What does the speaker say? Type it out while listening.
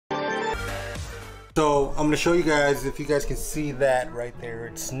So I'm going to show you guys, if you guys can see that right there,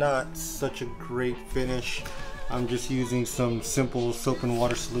 it's not such a great finish. I'm just using some simple soap and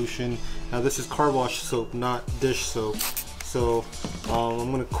water solution. Now this is car wash soap, not dish soap. So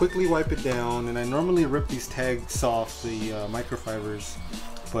I'm going to quickly wipe it down, and I normally rip these tags off, the microfibers,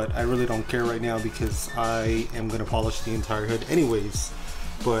 but I really don't care right now because I am going to polish the entire hood anyways.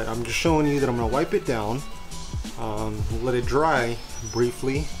 But I'm just showing you that I'm going to wipe it down, let it dry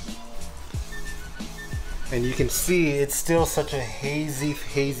briefly, and you can see it's still such a hazy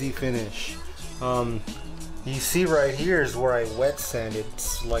finish. You see right here is where I wet sanded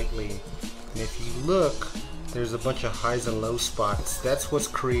slightly, and if you look, there's a bunch of highs and low spots. That's what's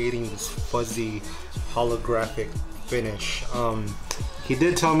creating this fuzzy holographic finish. He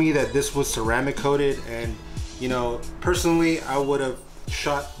did tell me that this was ceramic coated, and you know, personally I would have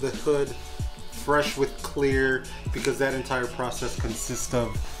shot the hood fresh with clear, because that entire process consists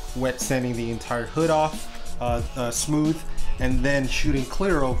of wet sanding the entire hood off smooth, and then shooting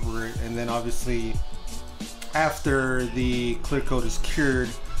clear over it, and then obviously after the clear coat is cured,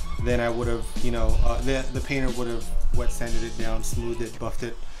 then I would have, you know, the painter would have wet sanded it down, smoothed it, buffed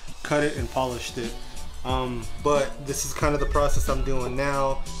it, cut it, and polished it. But this is kind of the process I'm doing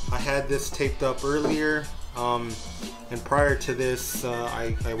now. I had this taped up earlier, and prior to this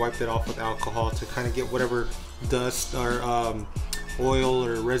I wiped it off with alcohol to kind of get whatever dust or oil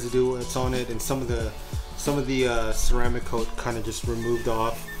or residue that's on it, and some of the ceramic coat kind of just removed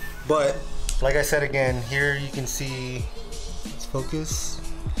off. But like I said again, here you can see, let's focus,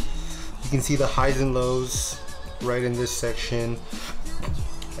 you can see the highs and lows right in this section,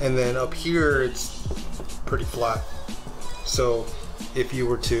 and then up here it's pretty flat. So if you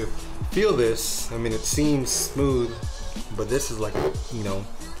were to feel this, I mean, it seems smooth, but this is like, you know,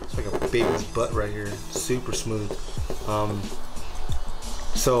 it's like a baby's butt right here, super smooth.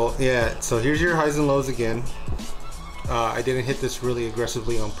 So yeah, so here's your highs and lows again. I didn't hit this really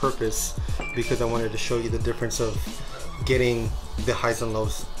aggressively on purpose because I wanted to show you the difference of getting the highs and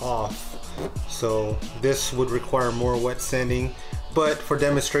lows off. So this would require more wet sanding, but for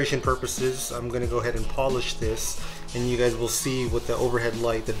demonstration purposes I'm going to go ahead and polish this, and you guys will see with the overhead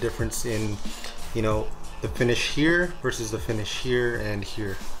light the difference in, you know, the finish here versus the finish here and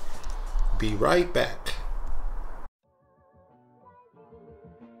here. Be right back.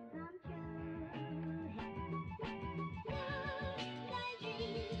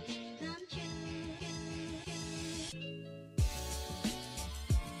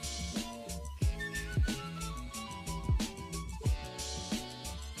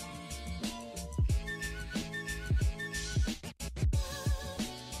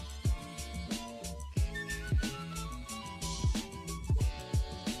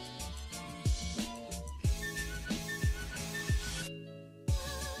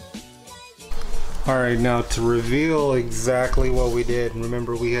 Alright, now to reveal exactly what we did,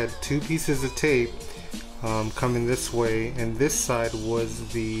 remember we had two pieces of tape coming this way, and this side was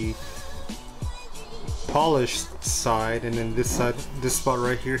the polished side, and then this side, this spot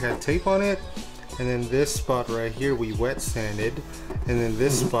right here had tape on it, and then this spot right here we wet sanded, and then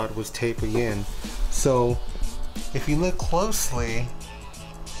this spot was tape again. So if you look closely,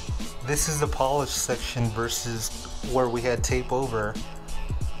 this is the polished section versus where we had tape over.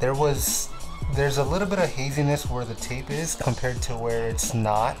 There's a little bit of haziness where the tape is compared to where it's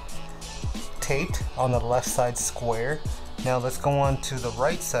not taped on the left side square. Now let's go on to the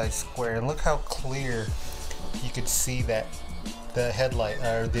right side square, and look how clear you could see that the headlight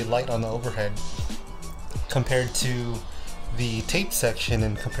or the light on the overhead compared to the tape section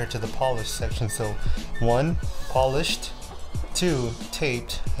and compared to the polished section. So 1 polished, 2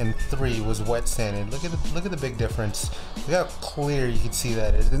 taped, and 3 was wet sanded. Look at the big difference. Look how clear you can see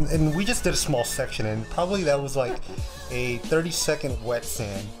that is. And we just did a small section, and probably that was like a 30-second wet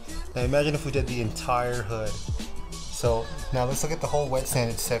sand. Now imagine if we did the entire hood. So now let's look at the whole wet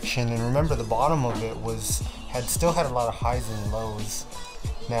sanded section, and remember the bottom of it still had a lot of highs and lows.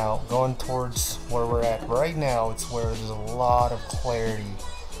 Now going towards where we're at right now, it's where there's a lot of clarity.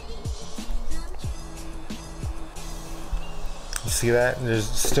 You see that? There's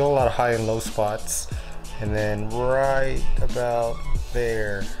still a lot of high and low spots, and then right about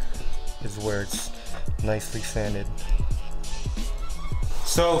there is where it's nicely sanded.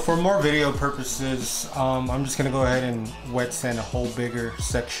 So for more video purposes, I'm just gonna go ahead and wet sand a whole bigger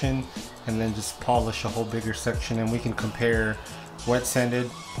section, and then just polish a whole bigger section, and we can compare wet sanded,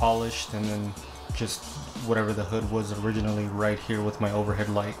 polished, and then just whatever the hood was originally right here with my overhead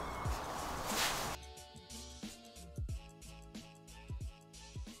light.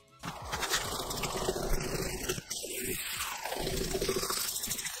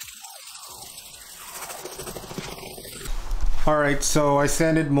 Alright, so I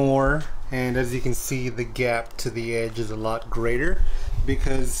sanded more, and as you can see, the gap to the edge is a lot greater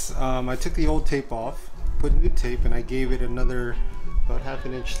because I took the old tape off, put new tape, and I gave it another about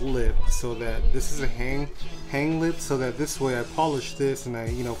 1/2 inch lip, so that this is a hang lip, so that this way I polish this and I,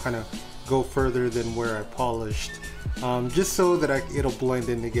 you know, kind of go further than where I polished, just so that it'll blend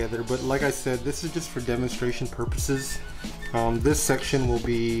in together. But like I said, this is just for demonstration purposes. This section will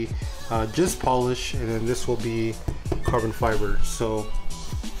be just polish, and then this will be carbon fiber. So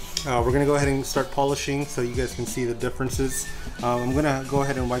we're gonna go ahead and start polishing so you guys can see the differences. I'm gonna go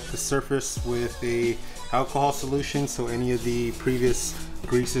ahead and wipe the surface with a alcohol solution, so any of the previous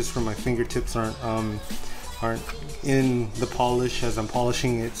greases from my fingertips aren't in the polish as I'm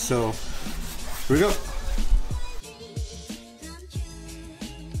polishing it. So here we go.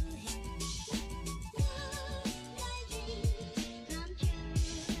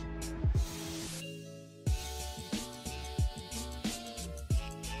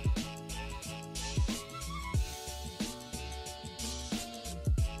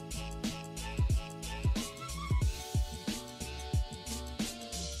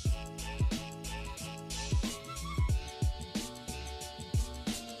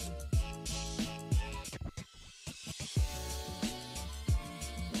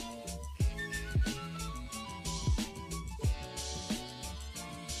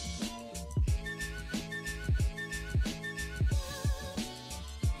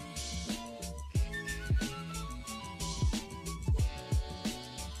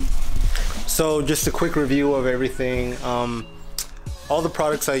 So just a quick review of everything. All the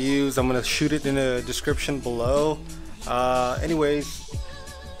products I use, I'm gonna shoot it in the description below. Anyways,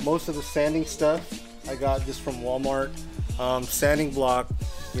 most of the sanding stuff I got just from Walmart. Sanding block,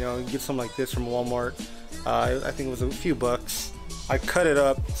 you know, you get something like this from Walmart. I think it was a few bucks. I cut it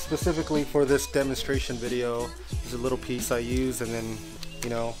up specifically for this demonstration video. There's a little piece I use, and then, you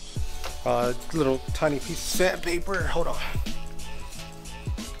know, little tiny piece of sandpaper. Hold on.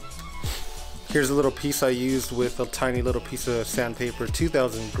 Here's a little piece I used with a tiny little piece of sandpaper,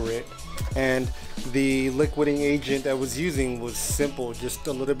 2000 grit, and the liquiding agent I was using was simple, just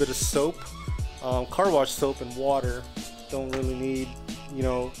a little bit of soap, car wash soap and water. Don't really need, you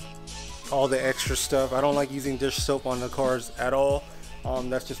know, all the extra stuff. I don't like using dish soap on the cars at all.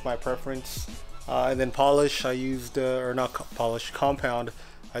 That's just my preference. And then polish, I used, or not polish, compound.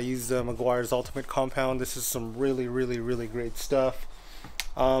 I used Meguiar's Ultimate Compound. This is some really great stuff.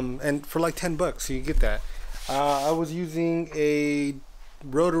 And for like 10 bucks you get that. I was using a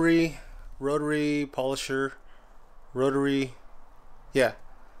rotary polisher, yeah,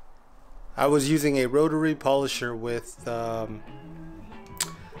 I was using a rotary polisher with I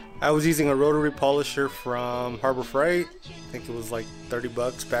was using a rotary polisher from Harbor Freight. I think it was like 30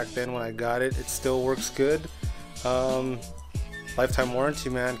 bucks back then when I got it. It still works good. Lifetime warranty,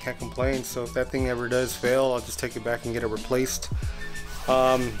 man, can't complain. So if that thing ever does fail, I'll just take it back and get it replaced.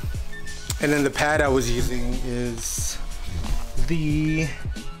 And then the pad I was using is the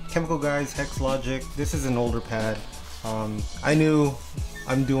Chemical Guys Hex Logic. This is an older pad. I knew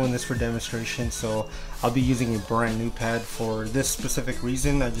I'm doing this for demonstration, so I'll be using a brand new pad for this specific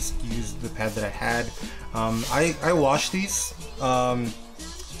reason. I just used the pad that I had. I wash these.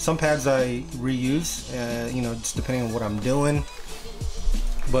 Some pads I reuse, you know, just depending on what I'm doing.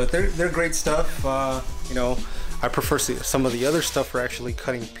 But they're great stuff. You know, I prefer some of the other stuff for actually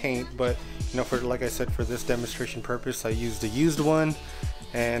cutting paint, but you know, for, like I said, for this demonstration purpose, I used a used one,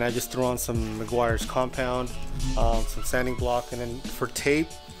 and I just threw on some Meguiar's compound, some sanding block, and then for tape,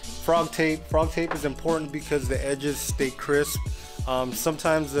 frog tape. Frog tape is important because the edges stay crisp.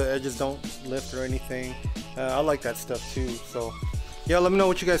 Sometimes the edges don't lift or anything. I like that stuff too. So yeah, let me know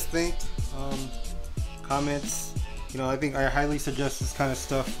what you guys think. Comments. You know, I highly suggest this kind of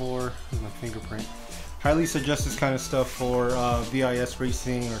stuff for, here's my fingerprint. Highly suggest this kind of stuff for VIS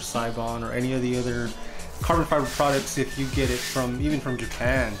Racing or Saibon or any of the other carbon fiber products if you get it from, even from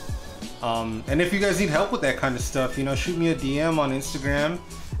Japan. And if you guys need help with that kind of stuff, you know, shoot me a DM on Instagram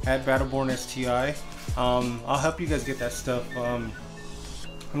at BattlebornSTI. I'll help you guys get that stuff. I'm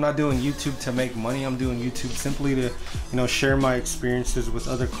not doing YouTube to make money. I'm doing YouTube simply to, you know, share my experiences with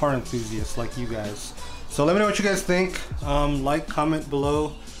other car enthusiasts like you guys. So let me know what you guys think. Like, comment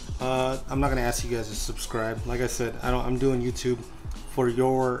below. I'm not gonna ask you guys to subscribe. Like I said, I'm doing YouTube for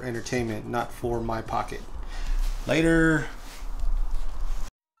your entertainment, not for my pocket. Later.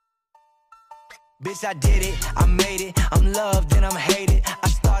 Bitch, I did it, I made it, I'm loved and I'm hated. I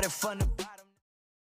started from the bottom.